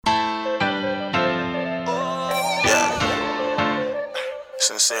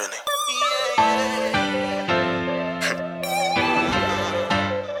Sincerely.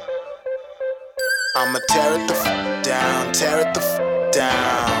 I'ma tear it the down, tear it the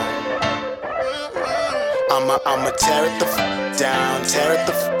down. I'ma tear it the down, tear it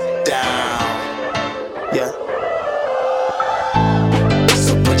the down. Yeah.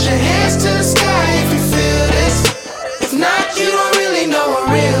 So put your hands to the sky if you feel this. If not, you don't really know what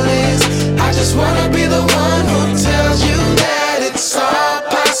real is. I just wanna be the one who tells you that it's all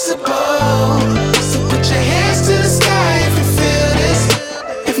possible. So put your hands to the sky if you feel this.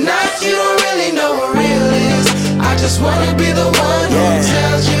 If not, you don't really know what real is. I just wanna be the one who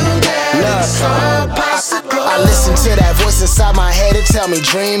tells you that it's all possible. I listen to that voice inside my head, it tell me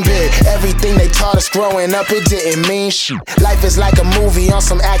dream big. Everything they taught us growing up, it didn't mean shit. Life is like a movie on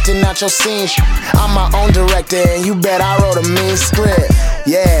some acting out your scene shit. I'm my own director and you bet I wrote a mean script.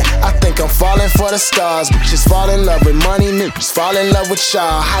 Yeah, I think I'm falling for the stars. Bitches fall in love with money, niggas fall in love with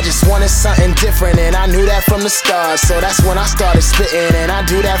y'all. I just wanted something different and I knew that from the start. So that's when I started spitting and I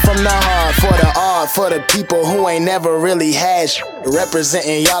do that from the heart. For the art, for the people who ain't never really had shit.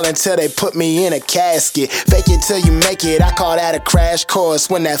 Representing y'all until they put me in a casket. Fake it till you make it, I call that a crash course.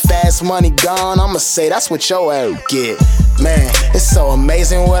 When that fast money gone, I'ma say that's what your ass get. Man, it's so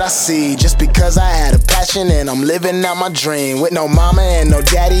amazing what I see. Just because I had a passion and I'm living out my dream. With no mama and no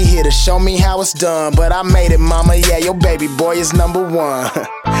daddy here to show me how it's done. But I made it, mama, yeah, your baby boy is #1.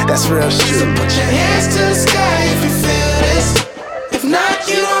 That's real shit. So put your hands to the sky if you feel this. If not,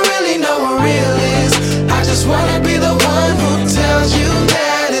 you don't really know what real is. I just wanna be the one who tells you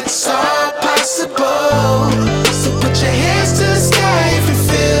that it's all possible. So put your hands to the sky if you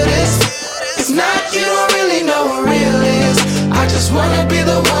feel this. If not, you don't really know what real is. I just wanna be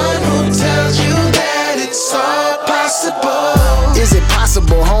the one who tells you that it's all possible. Is it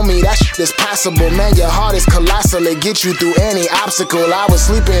possible, homie? That shit is possible. Man, your heart is colossal. It gets you through any obstacle. I was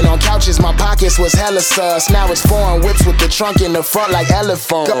sleeping on couches, my pockets was hella sus. Now it's foreign whips with the trunk in the front like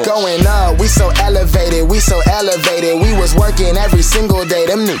elephant. Going up, we so elevated, we so elevated. We was working every single day.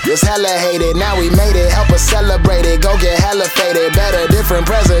 Them niggas hella hated. Now we made it, help us celebrate it. Go get hella faded. Better, different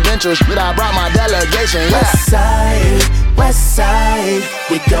presidential shit. I brought my delegation, yeah. West side, west side,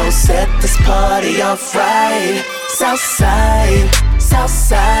 we gon' set this party off right. South side, south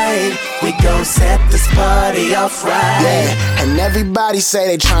side, we gon' set this party off right. Yeah, and everybody say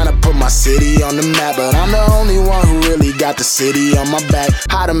they tryna put my city on the map, but I'm the only one who really got the city on my back.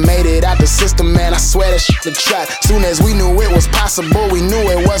 I done made it out the system, man, I swear that shit the trap. Soon as we knew it was possible, we knew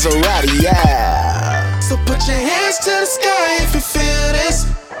it was a rowdy, yeah. So put your hands to the sky if you feel this.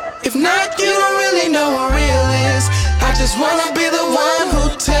 If not, you don't really know what real is. I just wanna be the one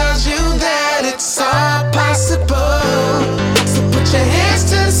who tells you that it's all possible. So put your hands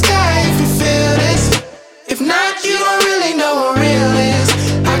to the sky if you feel this. If not, you don't really know what real is.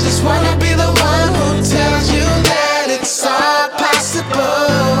 I just wanna be the one who tells you that it's all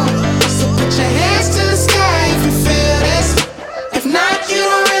possible. So put your hands to the sky if you feel this. If not, you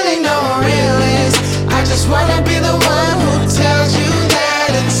don't really know what real is. I just wanna be the one who tells you that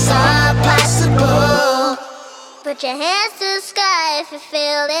it's all possible. Put your hands to the sky if you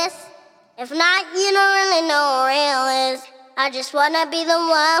feel this. If not, you don't really know what real is. I just wanna be the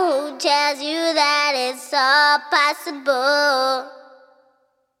one who tells you that it's all possible.